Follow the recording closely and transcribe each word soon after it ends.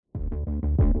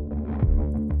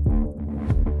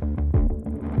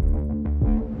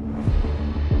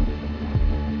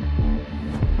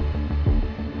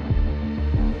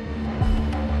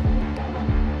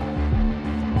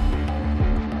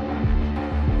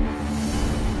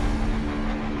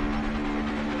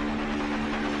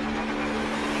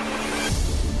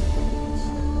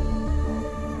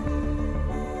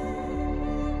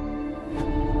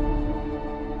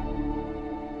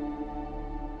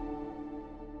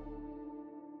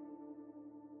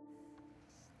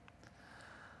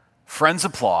friends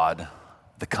applaud,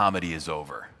 the comedy is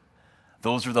over.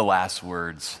 Those are the last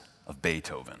words of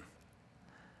Beethoven.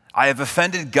 I have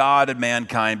offended God and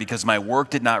mankind because my work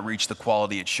did not reach the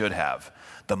quality it should have.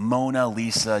 The Mona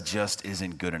Lisa just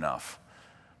isn't good enough.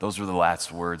 Those were the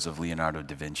last words of Leonardo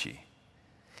da Vinci.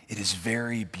 It is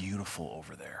very beautiful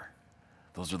over there.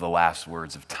 Those are the last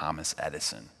words of Thomas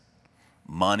Edison.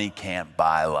 Money can't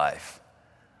buy life.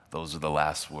 Those are the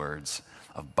last words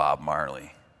of Bob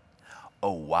Marley.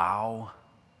 Oh, wow.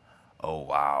 Oh,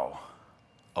 wow.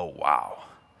 Oh, wow.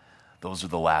 Those are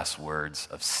the last words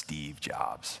of Steve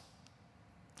Jobs.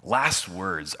 Last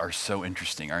words are so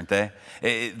interesting, aren't they?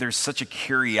 There's such a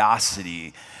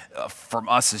curiosity from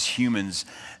us as humans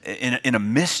in a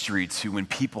mystery to when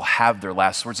people have their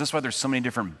last words. That's why there's so many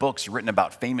different books written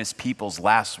about famous people's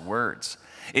last words.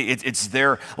 It's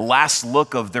their last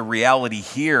look of their reality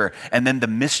here and then the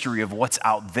mystery of what's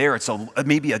out there. It's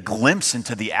maybe a glimpse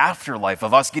into the afterlife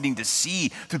of us getting to see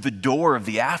through the door of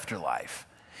the afterlife.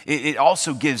 It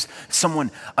also gives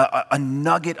someone a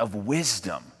nugget of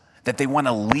wisdom that they want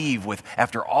to leave with.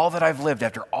 After all that I've lived,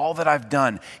 after all that I've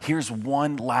done, here's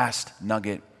one last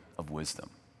nugget of wisdom.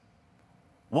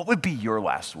 What would be your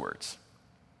last words?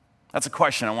 That's a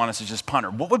question I want us to just ponder.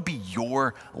 What would be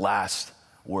your last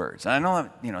words? And I know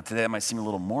that, today that might seem a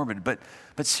little morbid, but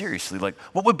seriously,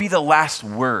 what would be the last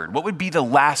word? What would be the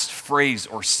last phrase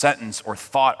or sentence or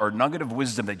thought or nugget of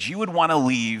wisdom that you would want to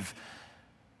leave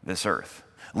this earth?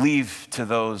 Leave to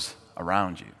those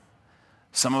around you.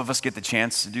 Some of us get the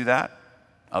chance to do that,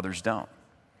 others don't.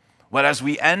 But as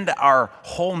we end our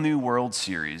whole New World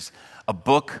series,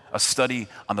 a study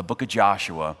on the book of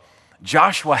Joshua,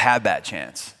 Joshua had that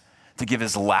chance to give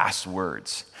his last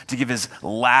words, to give his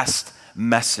last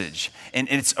message. And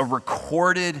it's a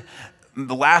recorded,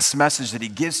 the last message that he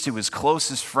gives to his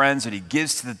closest friends, that he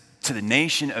gives to the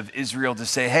nation of Israel to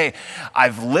say, hey,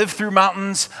 I've lived through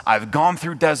mountains, I've gone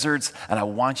through deserts, and I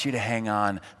want you to hang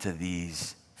on to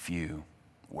these few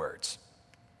words.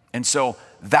 And so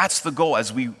that's the goal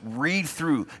as we read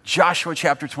through Joshua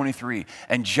chapter 23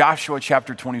 and Joshua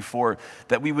chapter 24,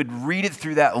 that we would read it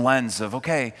through that lens of,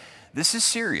 okay, this is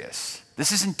serious.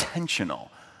 This is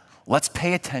intentional. Let's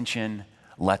pay attention.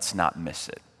 Let's not miss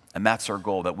it. And that's our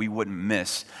goal, that we wouldn't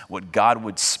miss what God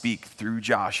would speak through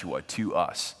Joshua to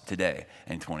us today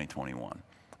in 2021.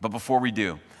 But before we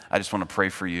do, I just want to pray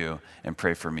for you and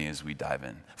pray for me as we dive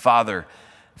in. Father,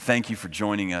 thank you for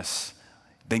joining us.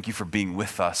 Thank you for being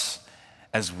with us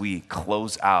as we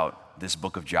close out this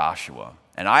book of Joshua.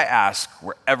 And I ask,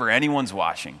 wherever anyone's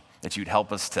watching, that you'd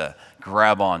help us to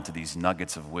grab on to these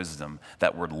nuggets of wisdom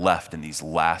that were left in these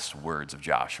last words of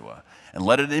Joshua. And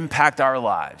let it impact our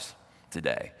lives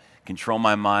today. Control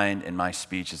my mind and my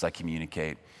speech as I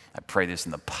communicate. I pray this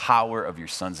in the power of your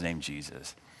Son's name,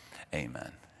 Jesus.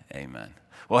 Amen. Amen.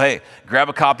 Well, hey, grab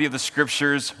a copy of the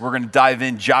scriptures. We're going to dive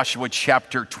in Joshua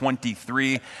chapter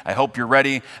 23. I hope you're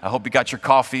ready. I hope you got your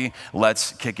coffee.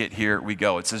 Let's kick it. Here we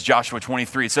go. It says Joshua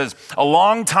 23. It says, a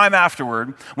long time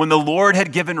afterward, when the Lord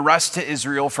had given rest to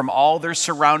Israel from all their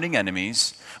surrounding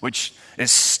enemies, which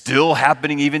is still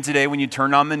happening even today when you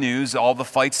turn on the news. All the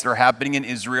fights that are happening in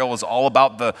Israel is all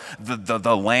about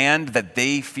the land that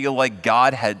they feel like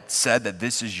God had said that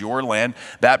this is your land.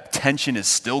 That tension is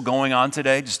still going on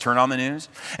today. Just turn on the news.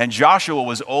 And Joshua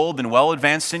was old and well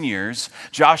advanced in years.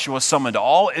 Joshua summoned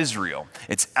all Israel,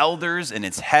 its elders and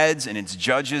its heads and its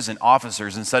judges and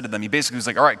officers, and said to them, he basically was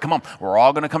like, all right, come on, we're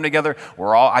all going to come together.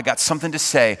 I got something to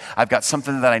say. I've got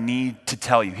something that I need to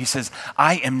tell you. He says,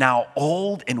 I am now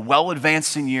old and well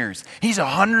advanced in years. He's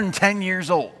 110 years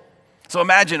old. So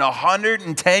imagine a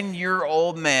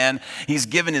 110-year-old man. He's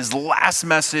given his last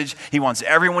message. He wants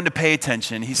everyone to pay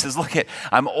attention. He says, look,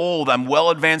 I'm old, I'm well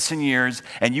advanced in years,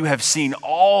 and you have seen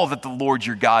all that the Lord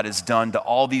your God has done to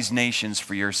all these nations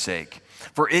for your sake.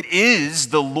 For it is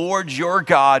the Lord your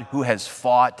God who has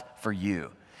fought for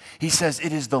you. He says,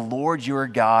 it is the Lord your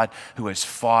God who has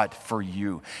fought for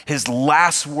you. His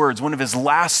last words, one of his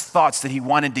last thoughts that he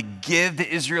wanted to give the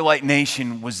Israelite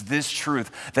nation was this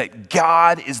truth, that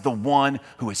God is the one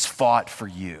who has fought for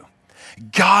you.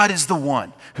 God is the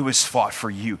one who has fought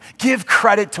for you. Give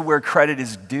credit to where credit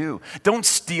is due. Don't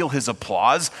steal his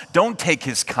applause. Don't take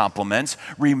his compliments.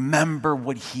 Remember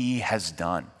what he has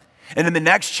done. And in the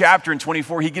next chapter in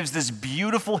 24, he gives this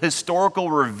beautiful historical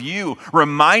review,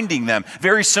 reminding them,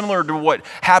 very similar to what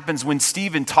happens when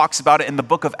Stephen talks about it in the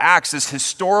book of Acts, this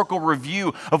historical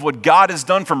review of what God has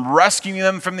done from rescuing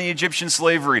them from the Egyptian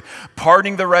slavery,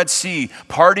 parting the Red Sea,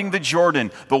 parting the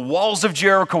Jordan, the walls of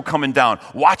Jericho coming down,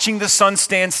 watching the sun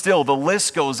stand still. The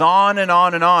list goes on and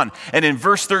on and on. And in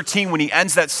verse 13, when he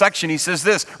ends that section, he says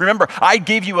this, remember, I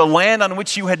gave you a land on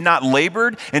which you had not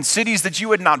labored and cities that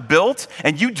you had not built,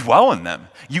 and you dwell in them.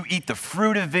 You eat the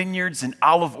fruit of vineyards and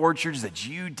olive orchards that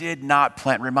you did not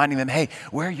plant, reminding them, hey,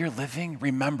 where you're living,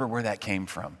 remember where that came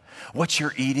from. What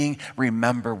you're eating,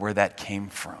 remember where that came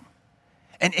from.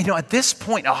 And at this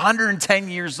point, 110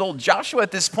 years old, Joshua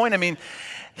at this point,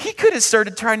 he could have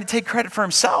started trying to take credit for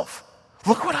himself.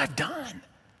 Look what I've done.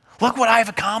 Look what I've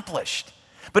accomplished.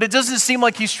 But it doesn't seem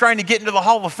like he's trying to get into the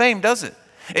Hall of Fame, does it?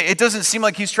 It doesn't seem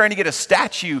like he's trying to get a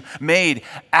statue made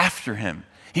after him.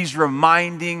 He's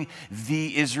reminding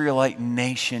the Israelite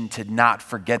nation to not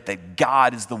forget that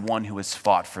God is the one who has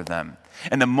fought for them.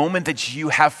 And the moment that you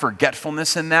have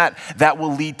forgetfulness in that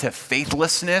will lead to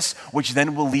faithlessness, which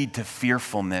then will lead to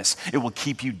fearfulness. It will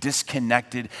keep you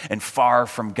disconnected and far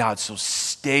from God. So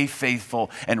stay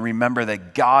faithful and remember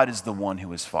that God is the one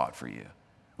who has fought for you.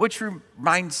 Which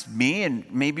reminds me and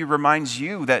maybe reminds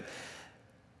you that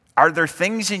are there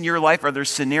things in your life, are there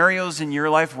scenarios in your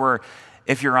life where,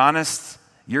 if you're honest,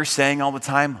 you're saying all the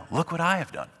time, look what I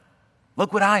have done.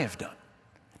 Look what I have done.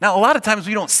 Now, a lot of times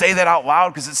we don't say that out loud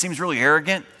because it seems really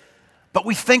arrogant, but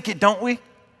we think it, don't we?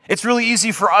 It's really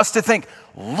easy for us to think,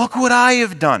 look what I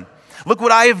have done. Look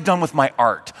what I have done with my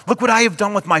art. Look what I have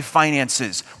done with my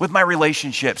finances, with my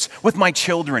relationships, with my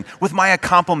children, with my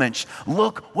accomplishments.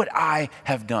 Look what I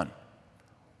have done.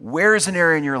 Where is an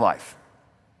area in your life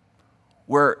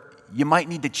where you might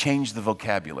need to change the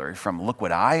vocabulary from look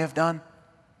what I have done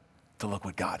to look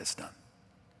what God has done?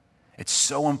 It's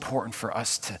so important for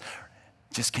us to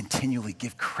just continually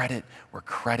give credit where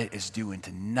credit is due and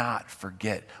to not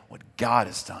forget what God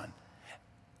has done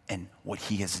and what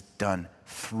he has done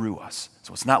through us.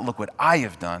 So it's not look what I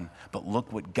have done, but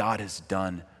look what God has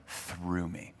done through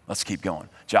me. Let's keep going.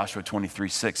 Joshua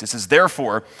 23:6. It says,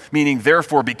 therefore, meaning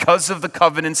therefore, because of the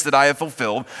covenants that I have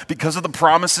fulfilled, because of the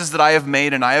promises that I have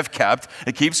made and I have kept,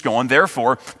 it keeps going,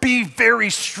 therefore, be very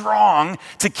strong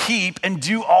to keep and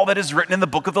do all that is written in the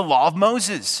book of the law of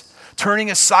Moses, turning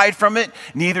aside from it,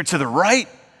 neither to the right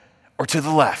or to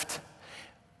the left.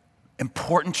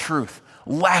 Important truth.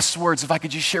 Last words, if I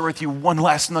could just share with you one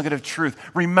last nugget of truth.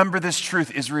 Remember this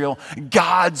truth, Israel.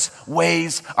 God's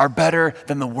ways are better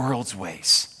than the world's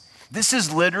ways. This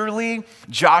is literally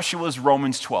Joshua's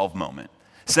Romans 12 moment,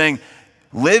 saying,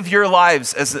 live your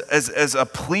lives as a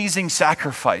pleasing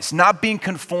sacrifice, not being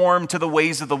conformed to the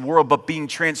ways of the world, but being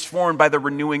transformed by the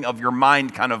renewing of your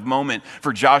mind kind of moment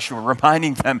for Joshua,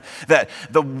 reminding them that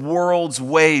the world's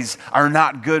ways are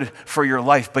not good for your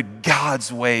life, but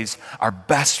God's ways are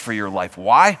best for your life.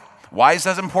 Why? Why is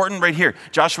that important? Right here,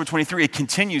 Joshua 23, it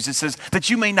continues. It says that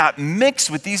you may not mix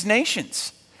with these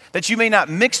nations. That you may not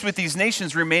mix with these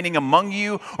nations remaining among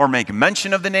you, or make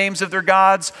mention of the names of their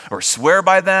gods, or swear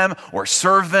by them, or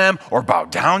serve them, or bow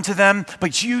down to them.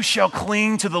 But you shall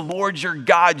cling to the Lord your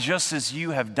God, just as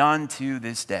you have done to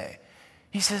this day.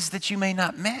 He says that you may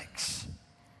not mix.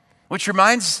 Which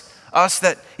reminds us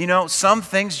that, some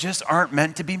things just aren't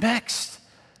meant to be mixed.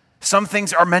 Some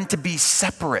things are meant to be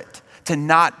separate, to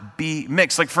not be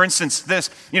mixed. Like, for instance, this,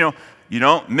 you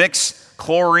don't mix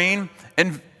chlorine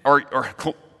or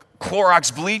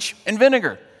Clorox bleach and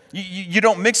vinegar. You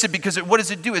don't mix it because what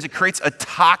does it do? It creates a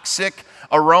toxic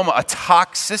aroma, a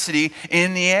toxicity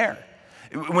in the air.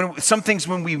 Some things,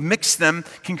 when we mix them,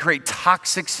 can create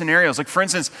toxic scenarios. Like, for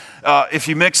instance, if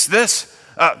you mix this,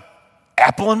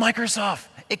 Apple and Microsoft,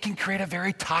 it can create a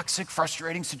very toxic,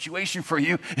 frustrating situation for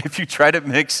you if you try to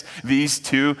mix these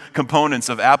two components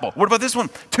of Apple. What about this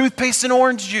one? Toothpaste and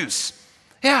orange juice.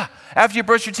 Yeah, after you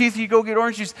brush your teeth, you go get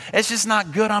orange juice. It's just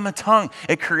not good on the tongue.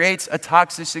 It creates a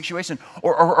toxic situation.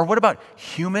 Or what about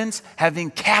humans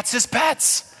having cats as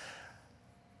pets?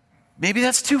 Maybe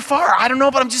that's too far. I don't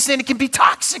know, but I'm just saying it can be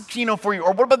toxic, for you.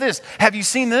 Or what about this? Have you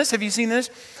seen this?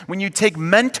 When you take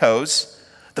Mentos,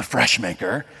 the fresh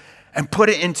maker, and put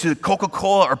it into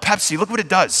Coca-Cola or Pepsi, look what it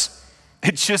does.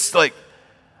 It's just like,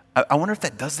 I wonder if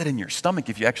that does that in your stomach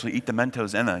if you actually eat the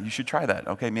Mentos and you should try that.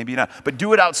 Okay, maybe not. But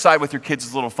do it outside with your kids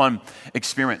as a little fun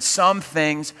experiment. Some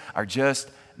things are just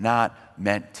not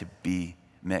meant to be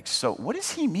mixed. So what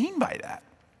does he mean by that?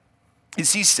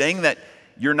 Is he saying that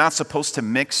you're not supposed to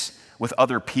mix with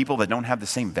other people that don't have the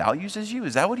same values as you?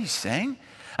 Is that what he's saying?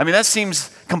 I mean, that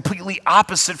seems completely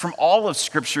opposite from all of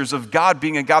scriptures of God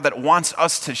being a God that wants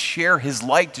us to share his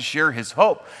light, to share his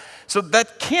hope. So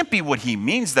that can't be what he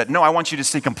means, that no, I want you to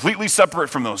stay completely separate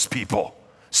from those people.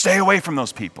 Stay away from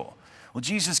those people. Well,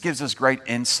 Jesus gives us great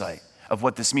insight of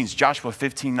what this means. John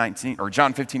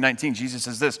 15:19, Jesus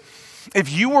says this,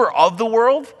 if you were of the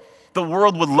world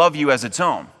would love you as its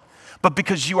own. But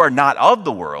because you are not of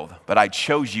the world, but I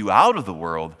chose you out of the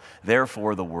world,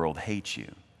 therefore the world hates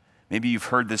you. Maybe you've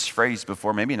heard this phrase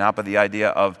before, maybe not, but the idea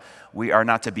of we are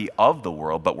not to be of the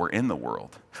world, but we're in the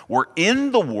world. We're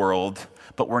in the world,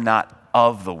 but we're not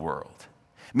of the world.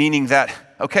 Meaning that,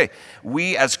 okay,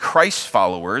 we as Christ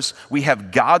followers, we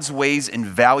have God's ways and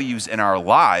values in our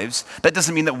lives. That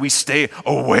doesn't mean that we stay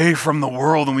away from the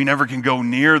world and we never can go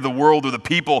near the world or the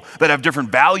people that have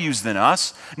different values than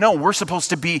us. No, we're supposed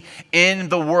to be in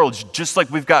the world, just like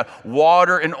we've got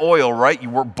water and oil, right?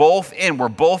 We're both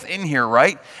in here,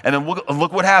 right? And then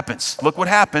look what happens. Look what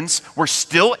happens. We're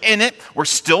still in it. We're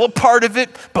still a part of it,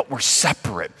 but we're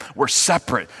separate. We're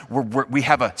separate. We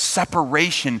have a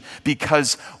separation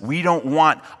because we don't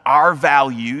want our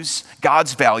values,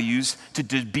 God's values, to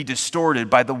be distorted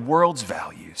by the world's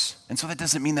values. And so that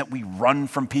doesn't mean that we run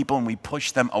from people and we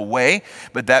push them away,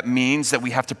 but that means that we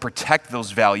have to protect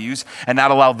those values and not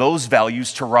allow those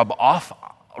values to rub off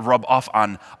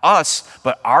on us,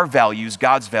 but our values,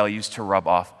 God's values, to rub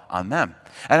off on them.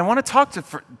 And I want to talk to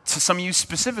some of you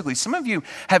specifically. Some of you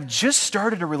have just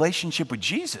started a relationship with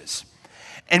Jesus.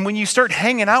 And when you start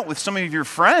hanging out with some of your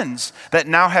friends that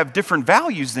now have different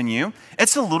values than you,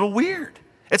 it's a little weird.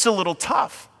 It's a little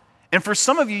tough. And for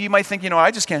some of you, you might think,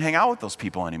 I just can't hang out with those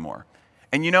people anymore.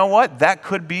 And you know what? That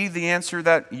could be the answer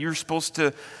that you're supposed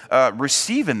to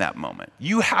receive in that moment.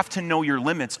 You have to know your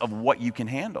limits of what you can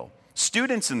handle.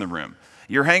 Students in the room,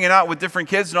 you're hanging out with different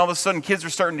kids and all of a sudden kids are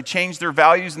starting to change their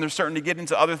values and they're starting to get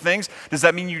into other things. Does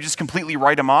that mean you just completely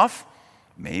write them off?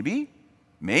 Maybe.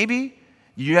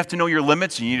 You have to know your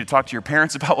limits. You need to talk to your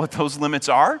parents about what those limits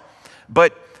are.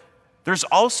 But there's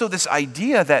also this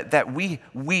idea that we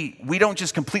don't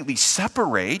just completely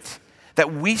separate,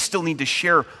 that we still need to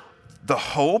share the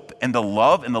hope and the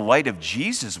love and the light of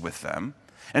Jesus with them.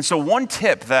 And so one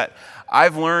tip that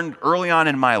I've learned early on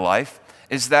in my life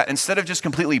is that instead of just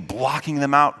completely blocking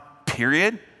them out,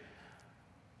 period,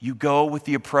 you go with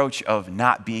the approach of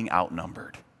not being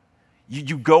outnumbered.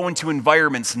 You go into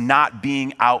environments not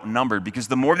being outnumbered, because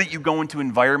the more that you go into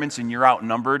environments and you're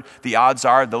outnumbered, the odds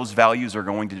are those values are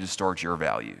going to distort your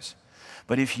values.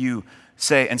 But if you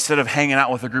say, instead of hanging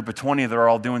out with a group of 20 that are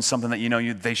all doing something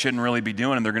that they shouldn't really be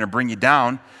doing and they're going to bring you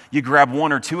down, you grab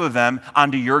one or two of them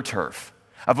onto your turf.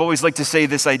 I've always liked to say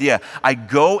this idea, I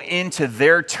go into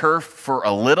their turf for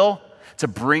a little to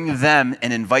bring them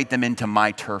and invite them into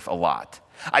my turf a lot.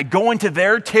 I go into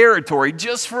their territory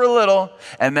just for a little,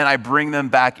 and then I bring them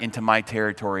back into my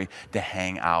territory to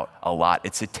hang out a lot.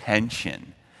 It's a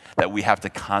tension that we have to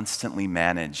constantly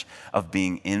manage of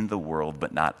being in the world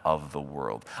but not of the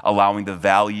world, allowing the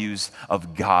values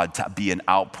of God to be an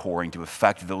outpouring to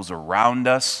affect those around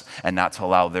us and not to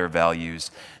allow their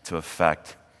values to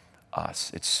affect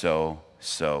us. It's so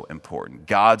important.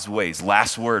 God's ways,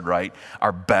 last word, right,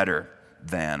 are better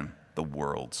than the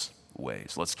world's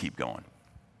ways. Let's keep going.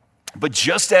 But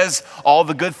just as all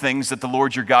the good things that the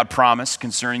Lord your God promised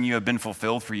concerning you have been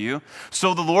fulfilled for you,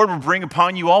 so the Lord will bring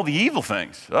upon you all the evil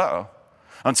things.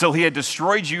 Until he had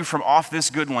destroyed you from off this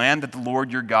good land that the Lord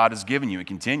your God has given you. It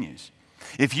continues.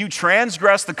 If you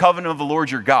transgress the covenant of the Lord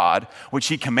your God, which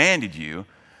he commanded you,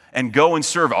 and go and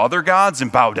serve other gods and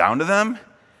bow down to them,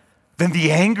 then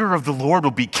the anger of the Lord will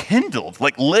be kindled,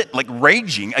 like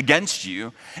raging against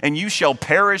you, and you shall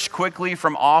perish quickly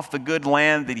from off the good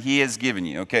land that he has given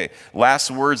you. Okay, last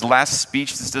words, last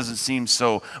speech. This doesn't seem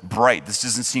so bright. This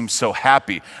doesn't seem so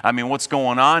happy. I mean, what's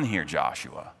going on here,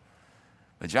 Joshua?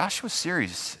 But Joshua's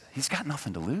serious. He's got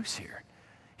nothing to lose here.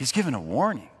 He's given a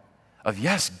warning of,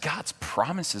 yes, God's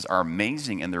promises are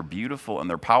amazing and they're beautiful and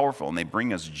they're powerful and they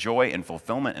bring us joy and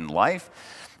fulfillment in life.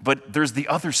 But there's the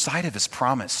other side of his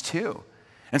promise too.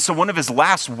 And so one of his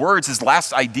last words, his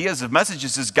last ideas of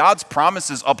messages is God's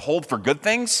promises uphold for good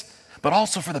things, but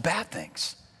also for the bad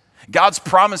things. God's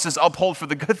promises uphold for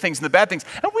the good things and the bad things.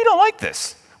 And we don't like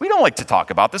this. We don't like to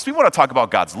talk about this. We want to talk about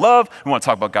God's love. We want to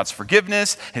talk about God's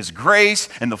forgiveness, his grace,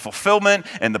 and the fulfillment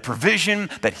and the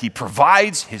provision that he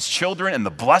provides his children and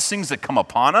the blessings that come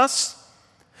upon us.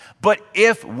 But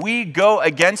if we go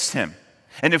against him,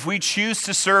 and if we choose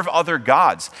to serve other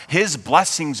gods, his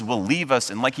blessings will leave us,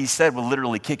 and like he said, will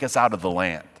literally kick us out of the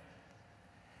land.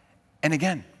 And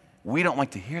again, we don't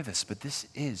like to hear this, but this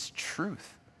is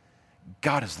truth.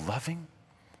 God is loving,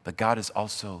 but God is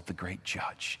also the great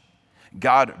judge.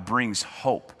 God brings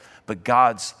hope, but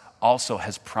God's also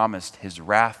has promised his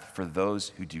wrath for those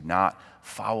who do not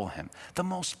follow him. The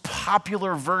most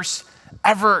popular verse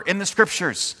ever in the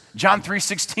scriptures, John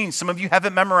 3:16. Some of you have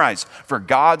it memorized. For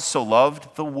God so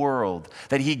loved the world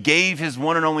that he gave his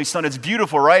one and only son. It's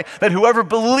beautiful, right? That whoever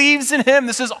believes in him,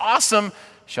 this is awesome,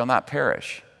 shall not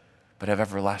perish, but have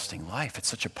everlasting life. It's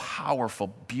such a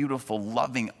powerful, beautiful,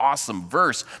 loving, awesome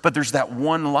verse. But there's that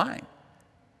one line,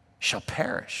 shall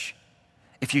perish.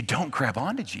 If you don't grab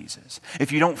onto Jesus,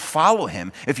 if you don't follow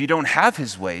him, if you don't have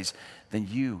his ways, then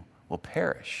you will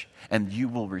perish and you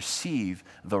will receive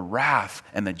the wrath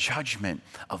and the judgment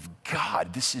of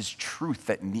God. This is truth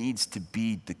that needs to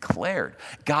be declared.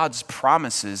 God's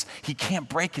promises, he can't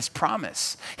break his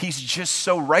promise. He's just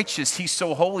so righteous. He's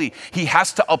so holy. He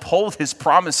has to uphold his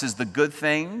promises, the good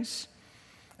things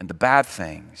and the bad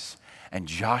things. And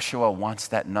Joshua wants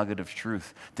that nugget of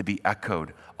truth to be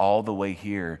echoed all the way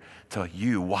here to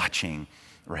you watching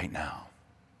right now.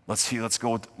 Let's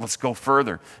go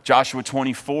further. Joshua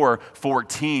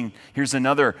 24:14. Here's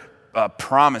another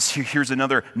promise. Here's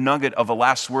another nugget of a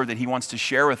last word that he wants to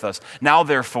share with us. Now,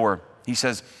 therefore, he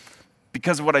says,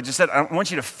 because of what I just said, I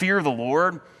want you to fear the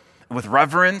Lord with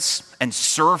reverence and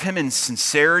serve him in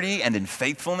sincerity and in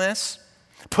faithfulness.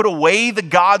 Put away the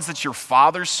gods that your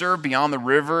fathers served beyond the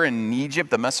river in Egypt,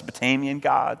 the Mesopotamian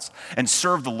gods, and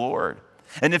serve the Lord.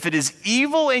 And if it is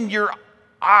evil in your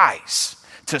eyes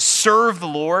to serve the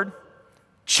Lord,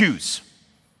 choose.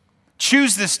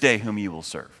 Choose this day whom you will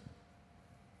serve.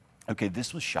 Okay,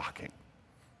 this was shocking.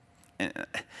 And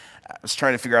I was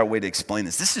trying to figure out a way to explain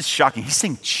this. This is shocking. He's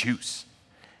saying choose.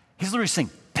 He's literally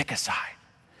saying pick a side.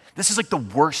 This is like the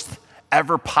worst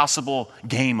ever possible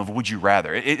game of would you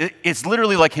rather. It's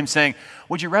literally like him saying,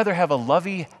 would you rather have a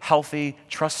lovey, healthy,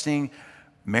 trusting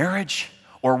marriage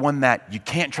or one that you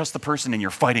can't trust the person and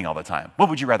you're fighting all the time? What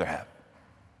would you rather have?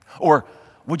 Or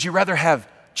would you rather have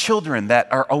children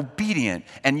that are obedient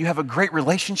and you have a great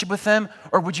relationship with them?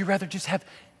 Or would you rather just have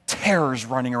terrors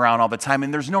running around all the time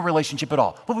and there's no relationship at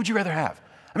all? What would you rather have?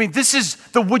 I mean, this is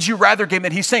the would you rather game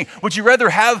that he's saying. Would you rather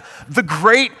have the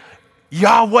great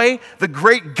Yahweh, the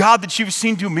great God that you've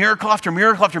seen do miracle after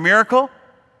miracle after miracle?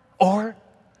 Or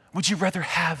would you rather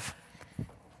have,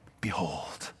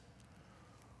 behold,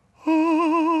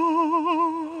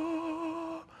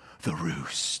 the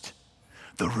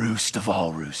roost of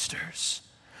all roosters,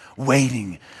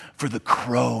 waiting for the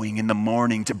crowing in the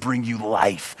morning to bring you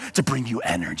life, to bring you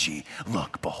energy.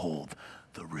 Look, behold,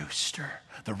 the roost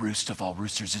of all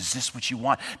roosters. Is this what you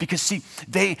want? Because see,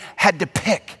 they had to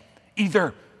pick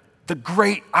either the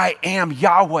great I am,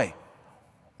 Yahweh,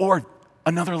 or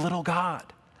another little god,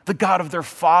 the God of their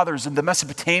fathers and the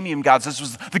Mesopotamian gods. This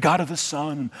was the God of the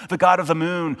sun, the God of the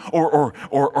moon, or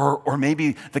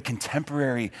maybe the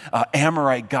contemporary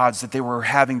Amorite gods that they were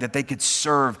having that they could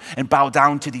serve and bow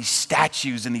down to these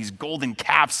statues and these golden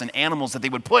calves and animals that they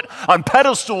would put on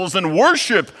pedestals and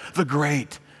worship the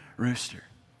great rooster.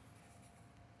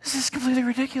 This is completely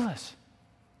ridiculous.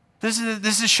 This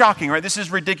is shocking, right? This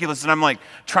is ridiculous. And I'm like,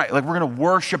 we're going to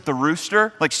worship the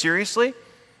rooster? Like, seriously?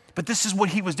 But this is what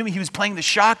he was doing. He was playing the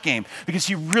shock game because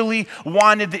he really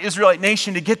wanted the Israelite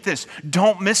nation to get this.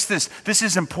 Don't miss this. This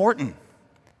is important.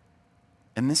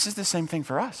 And this is the same thing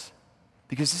for us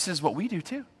because this is what we do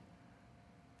too.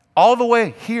 All the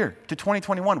way here to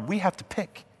 2021, we have to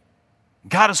pick.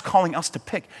 God is calling us to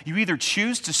pick. You either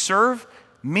choose to serve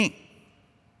me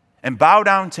and bow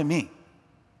down to me,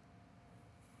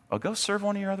 or go serve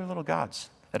one of your other little gods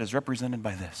that is represented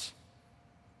by this.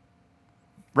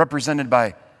 Represented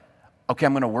by, okay,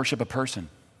 I'm going to worship a person.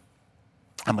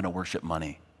 I'm going to worship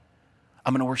money.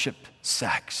 I'm going to worship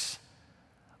sex.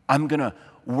 I'm going to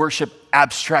worship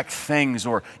abstract things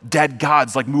or dead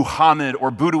gods like Muhammad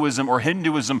or Buddhism or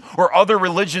Hinduism or other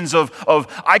religions of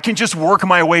I can just work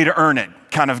my way to earn it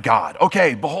kind of God.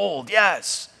 Okay, behold,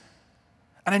 yes.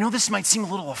 And I know this might seem a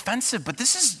little offensive, but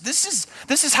this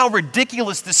is how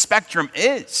ridiculous this spectrum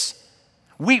is.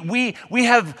 We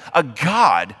have a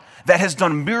God that has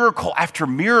done miracle after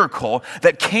miracle,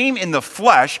 that came in the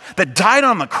flesh, that died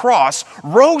on the cross,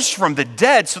 rose from the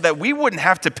dead so that we wouldn't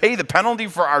have to pay the penalty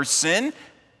for our sin.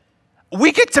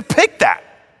 We get to pick that,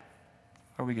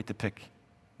 or we get to pick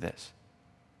this.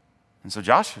 And so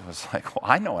Joshua was like, well,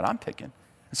 I know what I'm picking.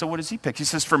 And so what does he pick? He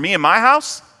says, for me and my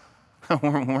house,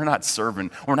 we're not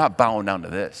serving, we're not bowing down to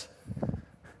this.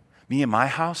 Me and my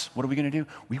house, what are we going to do?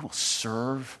 We will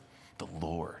serve the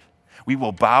Lord. We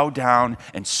will bow down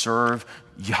and serve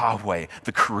Yahweh,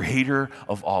 the creator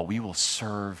of all. We will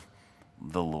serve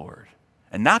the Lord.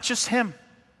 And not just him.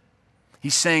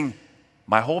 He's saying,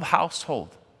 my whole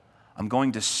household, I'm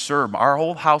going to serve our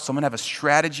whole house. I'm going to have a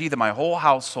strategy that my whole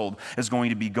household is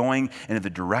going to be going into the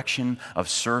direction of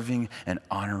serving and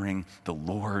honoring the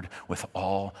Lord with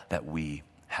all that we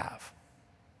have.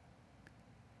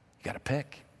 You got to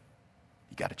pick.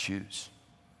 You got to choose.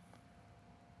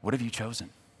 What have you chosen?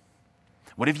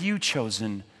 What have you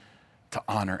chosen to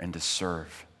honor and to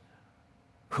serve?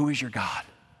 Who is your God?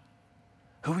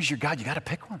 Who is your God? You got to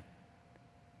pick one.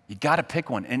 You got to pick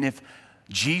one. And if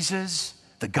Jesus,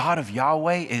 the God of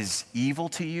Yahweh, is evil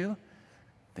to you,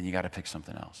 then you got to pick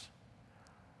something else.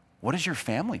 What has your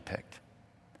family picked?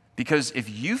 Because if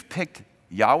you've picked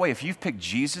Yahweh, if you've picked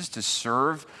Jesus to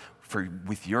serve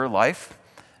with your life,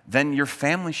 then your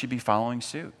family should be following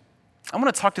suit. I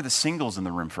want to talk to the singles in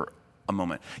the room for a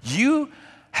moment. You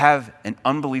have an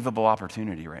unbelievable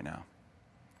opportunity right now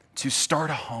to start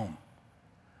a home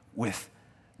with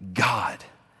God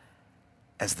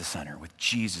as the center, with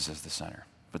Jesus as the center.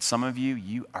 But some of you,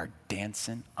 you are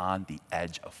dancing on the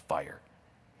edge of fire.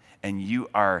 And you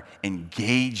are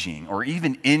engaging or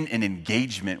even in an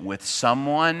engagement with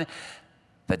someone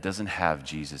that doesn't have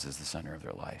Jesus as the center of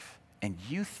their life. And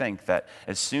you think that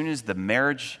as soon as the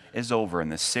marriage is over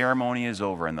and the ceremony is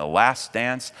over and the last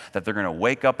dance, that they're going to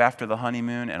wake up after the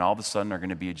honeymoon and all of a sudden are going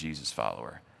to be a Jesus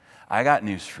follower. I got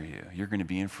news for you. You're going to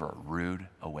be in for a rude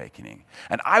awakening.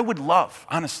 And I would love,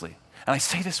 honestly, and I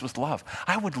say this with love,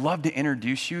 I would love to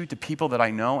introduce you to people that I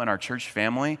know in our church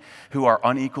family who are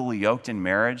unequally yoked in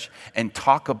marriage and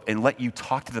let you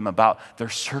talk to them about their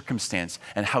circumstance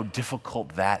and how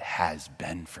difficult that has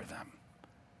been for them.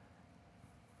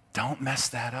 Don't mess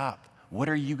that up. What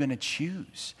are you going to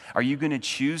choose? Are you going to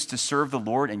choose to serve the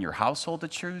Lord and your household to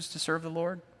choose to serve the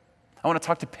Lord? I want to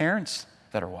talk to parents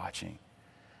that are watching.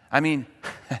 I mean,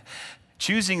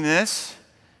 choosing this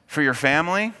for your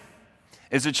family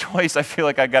is a choice I feel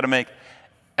like I got to make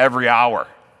every hour,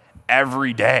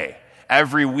 every day,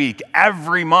 every week,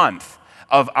 every month.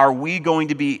 Are we going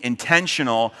to be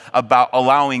intentional about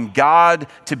allowing God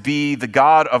to be the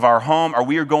God of our home? Are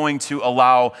we going to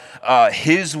allow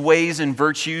His ways and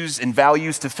virtues and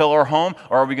values to fill our home?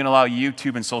 Or are we going to allow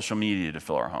YouTube and social media to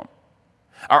fill our home?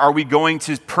 Are we going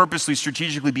to purposely,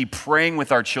 strategically be praying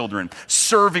with our children,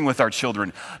 serving with our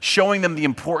children, showing them the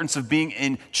importance of being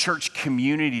in church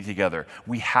community together?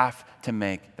 We have to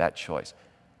make that choice.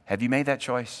 Have you made that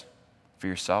choice for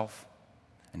yourself?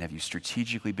 And have you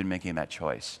strategically been making that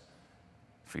choice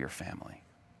for your family?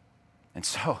 And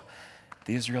so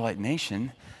the Israelite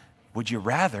nation, would you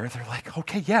rather, they're like,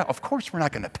 okay, yeah, of course we're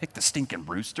not going to pick the stinking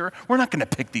rooster. We're not going to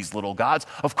pick these little gods.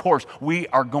 Of course, we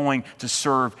are going to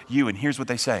serve you. And here's what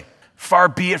they say: far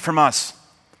be it from us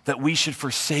that we should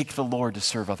forsake the Lord to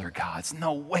serve other gods.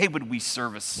 No way would we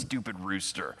serve a stupid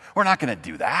rooster. We're not going to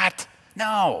do that.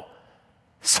 No.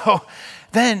 So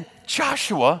then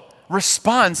Joshua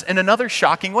responds in another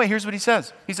shocking way. Here's what he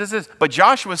says. He says this: but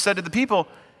Joshua said to the people,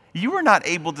 you are not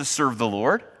able to serve the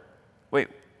Lord. Wait,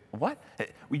 what?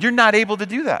 You're not able to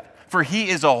do that. For He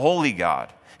is a holy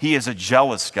God. He is a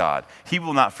jealous God. He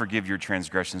will not forgive your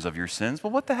transgressions of your sins.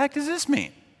 Well, what the heck does this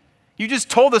mean? You just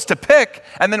told us to pick,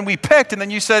 and then we picked, and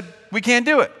then you said we can't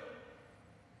do it.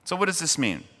 So what does this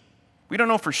mean? We don't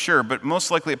know for sure, but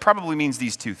most likely it probably means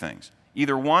these two things.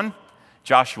 Either one,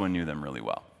 Joshua knew them really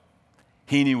well.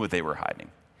 He knew what they were hiding.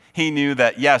 He knew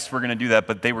that, yes, we're going to do that,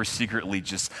 but they were secretly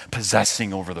just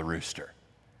possessing over the rooster.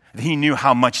 He knew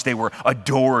how much they were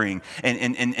adoring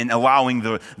and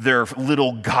allowing their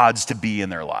little gods to be in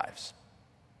their lives.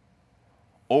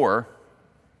 Or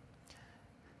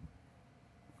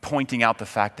pointing out the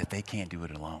fact that they can't do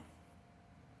it alone.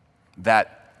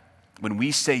 That when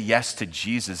we say yes to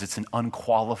Jesus, it's an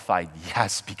unqualified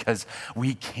yes because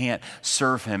we can't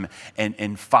serve Him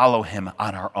and follow Him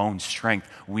on our own strength.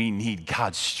 We need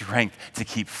God's strength to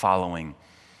keep following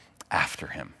after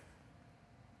Him.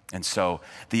 And so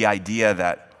the idea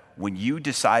that when you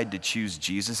decide to choose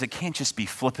Jesus, it can't just be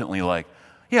flippantly like,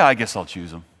 yeah, I guess I'll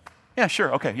choose Him. Yeah,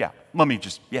 sure, okay, yeah. Let me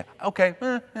just, yeah, okay,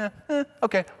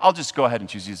 okay. I'll just go ahead and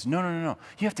choose Jesus. No.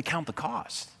 You have to count the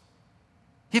cost.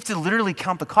 You have to literally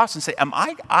count the cost and say, am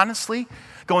I honestly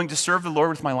going to serve the Lord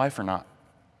with my life or not?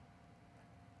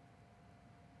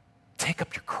 Take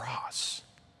up your cross.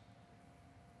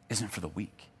 Isn't for the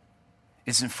weak.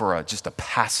 Isn't for just a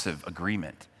passive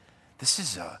agreement. This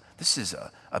is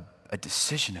a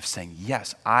decision of saying,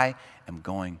 yes, I am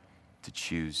going to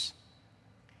choose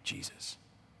Jesus.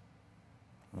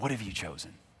 What have you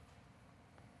chosen?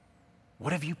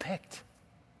 What have you picked?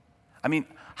 I mean,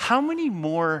 how many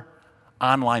more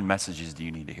online messages do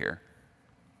you need to hear?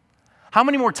 How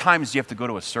many more times do you have to go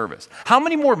to a service? How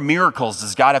many more miracles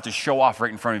does God have to show off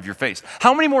right in front of your face?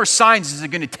 How many more signs is it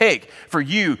going to take for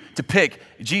you to pick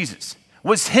Jesus?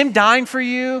 Was him dying for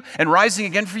you and rising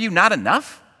again for you not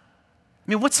enough?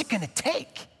 I mean, what's it going to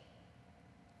take?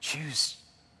 Choose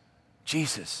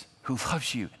Jesus, who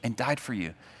loves you and died for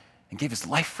you and gave his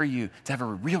life for you to have a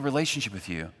real relationship with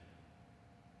you.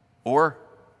 Or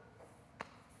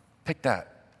pick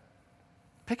that.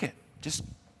 Pick it. Just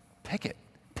pick it.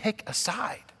 Pick a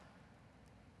side.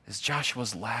 Is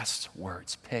Joshua's last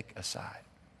words. Pick a side.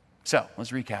 So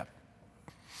let's recap.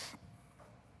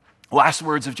 Last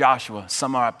words of Joshua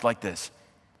sum up like this.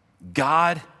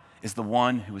 God is the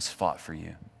one who has fought for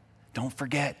you. Don't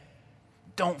forget.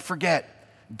 Don't forget.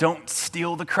 Don't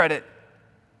steal the credit.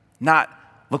 Not,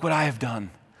 look what I have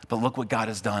done, but look what God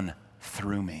has done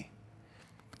through me.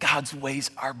 God's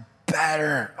ways are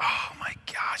better. Oh my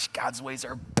gosh, God's ways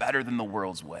are better than the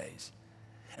world's ways.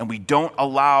 And we don't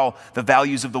allow the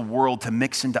values of the world to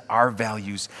mix into our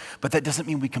values, but that doesn't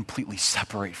mean we completely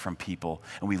separate from people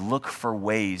and we look for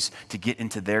ways to get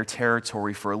into their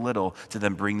territory for a little to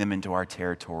then bring them into our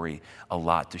territory a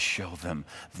lot to show them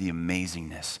the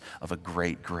amazingness of a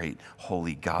great, great,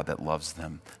 holy God that loves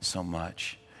them so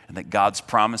much. And that God's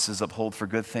promises uphold for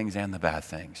good things and the bad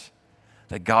things.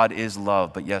 That God is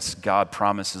love, but yes, God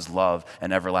promises love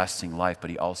and everlasting life, but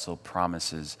he also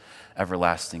promises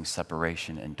everlasting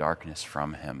separation and darkness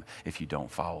from him if you don't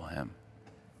follow him.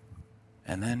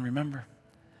 And then remember,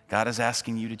 God is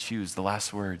asking you to choose the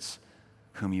last words,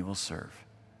 whom you will serve.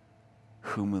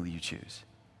 Whom will you choose?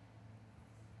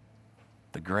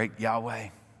 The great Yahweh,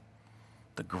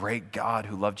 the great God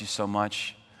who loved you so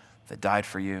much, that died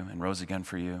for you and rose again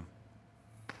for you,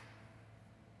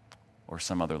 or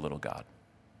some other little God?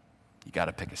 You got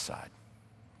to pick a side.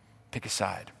 Pick a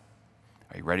side.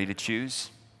 Are you ready to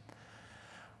choose?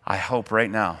 I hope right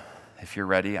now, if you're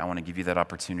ready, I want to give you that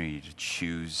opportunity to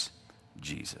choose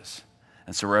Jesus.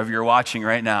 And so wherever you're watching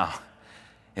right now,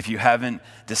 if you haven't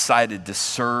decided to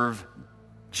serve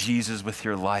Jesus with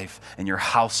your life and your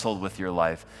household with your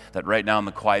life, that right now in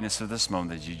the quietness of this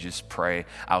moment, that you just pray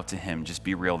out to him, just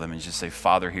be real with him and just say,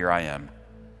 Father, here I am.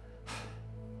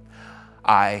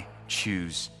 I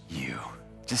choose you.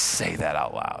 Just say that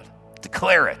out loud.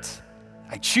 Declare it.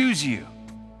 I choose you.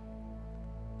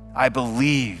 I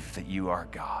believe that you are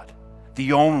God,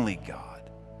 the only God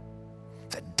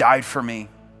that died for me,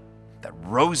 that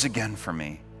rose again for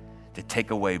me to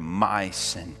take away my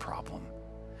sin problem.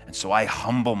 And so I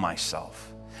humble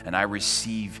myself and I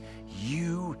receive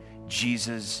you,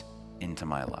 Jesus, into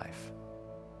my life.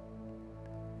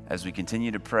 As we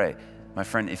continue to pray, my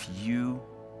friend, if you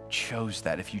chose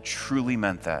that, if you truly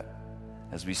meant that,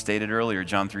 as we stated earlier,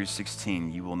 John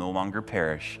 3:16, you will no longer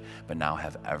perish, but now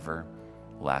have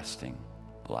everlasting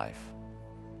life.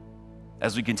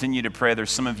 As we continue to pray, there's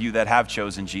some of you that have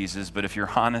chosen Jesus, but if you're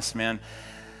honest, man,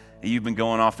 you've been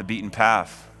going off the beaten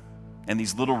path, and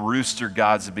these little rooster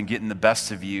gods have been getting the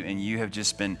best of you, and you have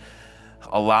just been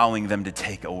allowing them to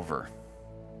take over.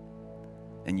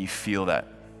 And you feel that.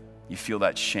 You feel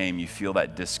that shame. You feel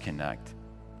that disconnect.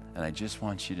 And I just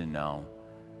want you to know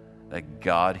that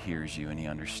God hears you and he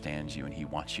understands you and he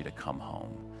wants you to come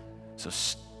home. So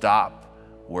stop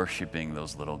worshiping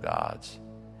those little gods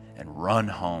and run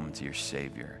home to your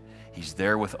Savior. He's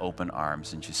there with open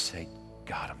arms, and just say,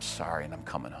 God, I'm sorry and I'm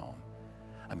coming home.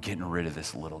 I'm getting rid of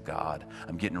this little God.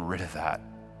 I'm getting rid of that,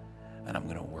 and I'm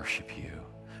going to worship you.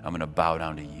 I'm going to bow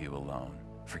down to you alone.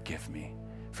 Forgive me,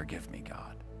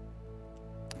 God.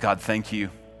 God, thank you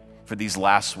for these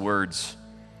last words.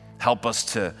 Help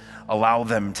us to allow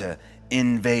them to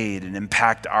invade and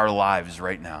impact our lives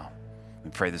right now.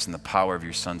 We pray this in the power of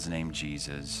your Son's name,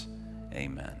 Jesus.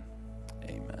 Amen.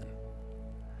 Amen.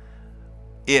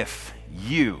 If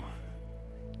you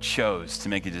chose to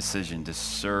make a decision to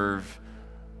serve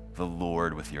the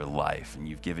Lord with your life, and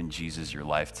you've given Jesus your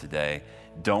life today,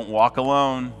 don't walk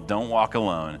alone. Don't walk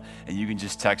alone. And you can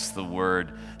just text the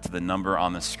word to the number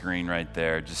on the screen right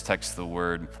there. Just text the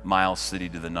word Miles City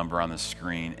to the number on the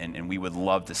screen, and we would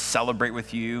love to celebrate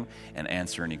with you and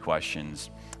answer any questions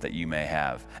that you may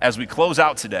have. As we close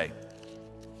out today,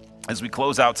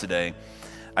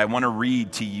 I want to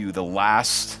read to you the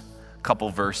last couple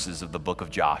verses of the book of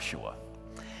Joshua.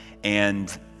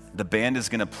 And the band is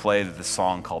going to play the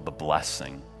song called The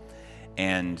Blessing.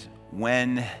 And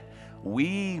when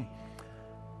we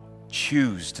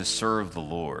choose to serve the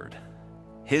Lord,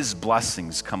 his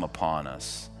blessings come upon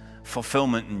us.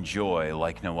 Fulfillment and joy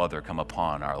like no other come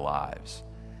upon our lives.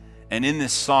 And in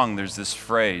this song, there's this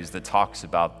phrase that talks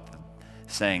about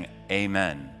saying,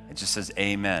 amen, It just says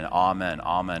amen, amen,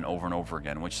 amen over and over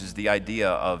again, which is the idea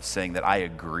of saying that I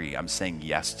agree. I'm saying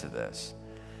yes to this.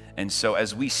 And so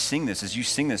as we sing this, as you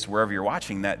sing this wherever you're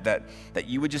watching, that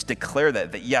you would just declare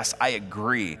that yes, I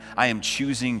agree. I am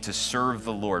choosing to serve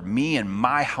the Lord. Me and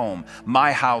my home,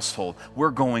 my household,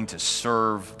 we're going to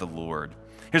serve the Lord.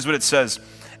 Here's what it says.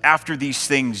 After these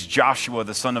things, Joshua,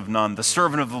 the son of Nun, the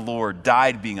servant of the Lord,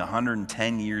 died being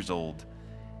 110 years old.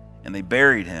 And they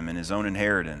buried him in his own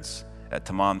inheritance at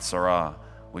Timnath Serah,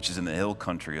 which is in the hill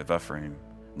country of Ephraim,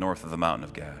 north of the mountain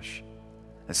of Gash.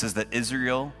 It says that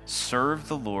Israel served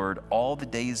the Lord all the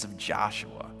days of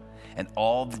Joshua and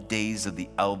all the days of the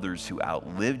elders who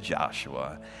outlived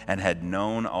Joshua and had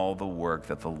known all the work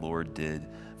that the Lord did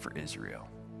for Israel.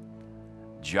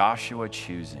 Joshua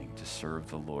choosing to serve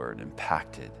the Lord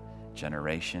impacted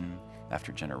generation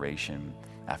after generation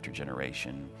after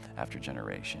generation after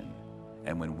generation.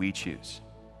 And when we choose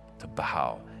to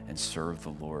bow and serve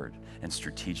the Lord and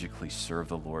strategically serve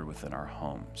the Lord within our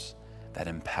homes, that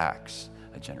impacts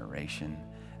a generation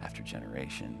after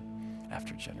generation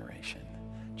after generation.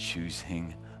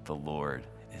 Choosing the Lord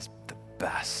is the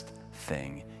best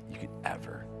thing you could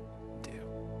ever do.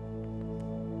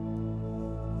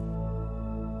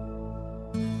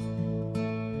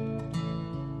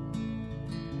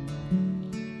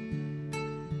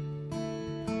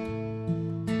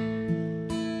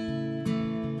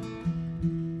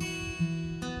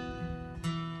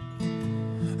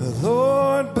 The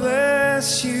Lord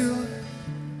bless you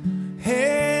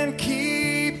and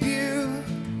keep you.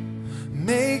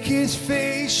 Make his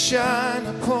face shine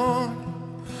upon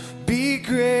you. Be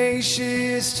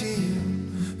gracious to you.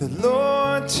 The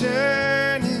Lord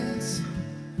turn his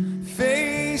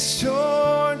face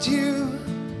toward you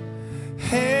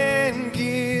and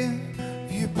give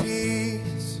you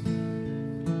peace.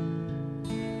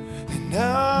 And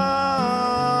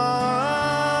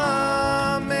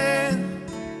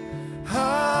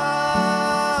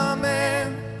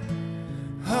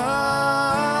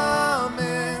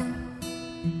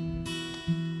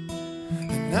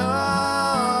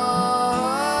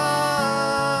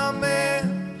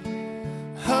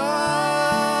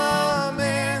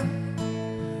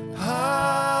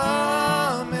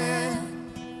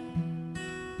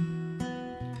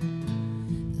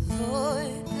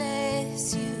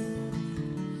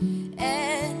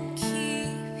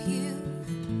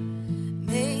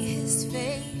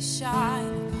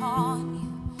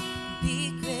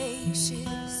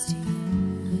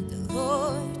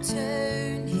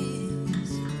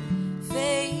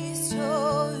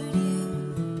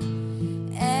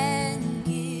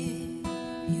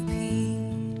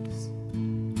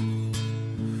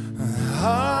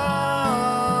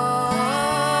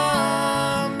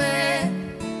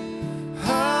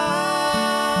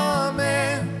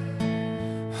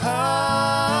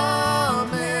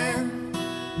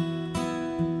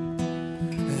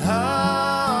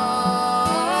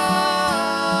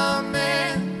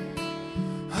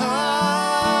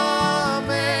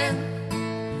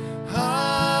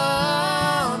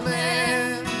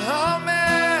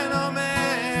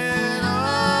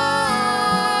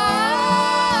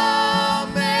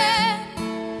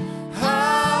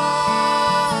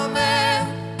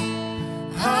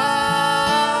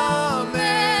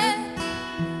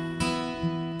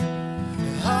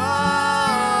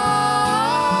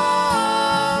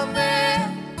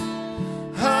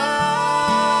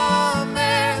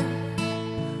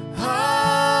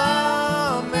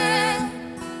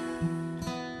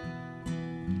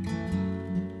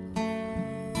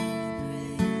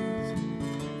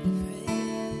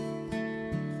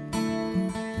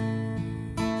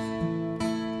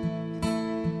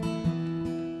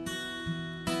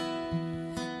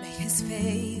his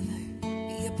favor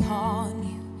be upon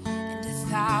you and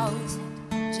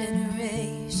 1,000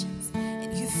 generations,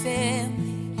 and your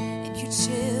family, and your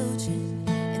children,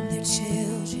 and their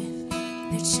children,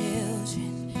 and their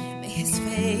children. May his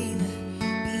favor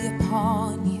be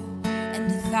upon you and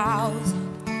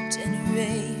 1,000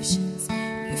 generations,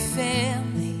 and your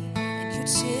family, and your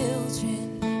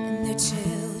children, and their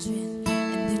children,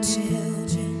 and their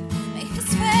children. May his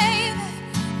favor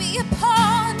be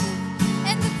upon you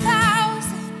and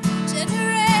 1,000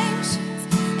 generations,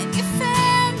 and your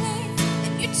family,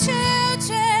 and your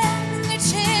children, and their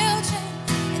children,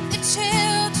 and their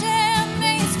children.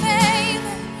 May his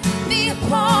favor be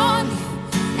upon you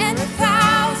and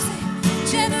 1,000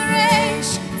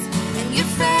 generations, and your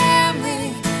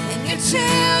family, and your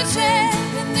children.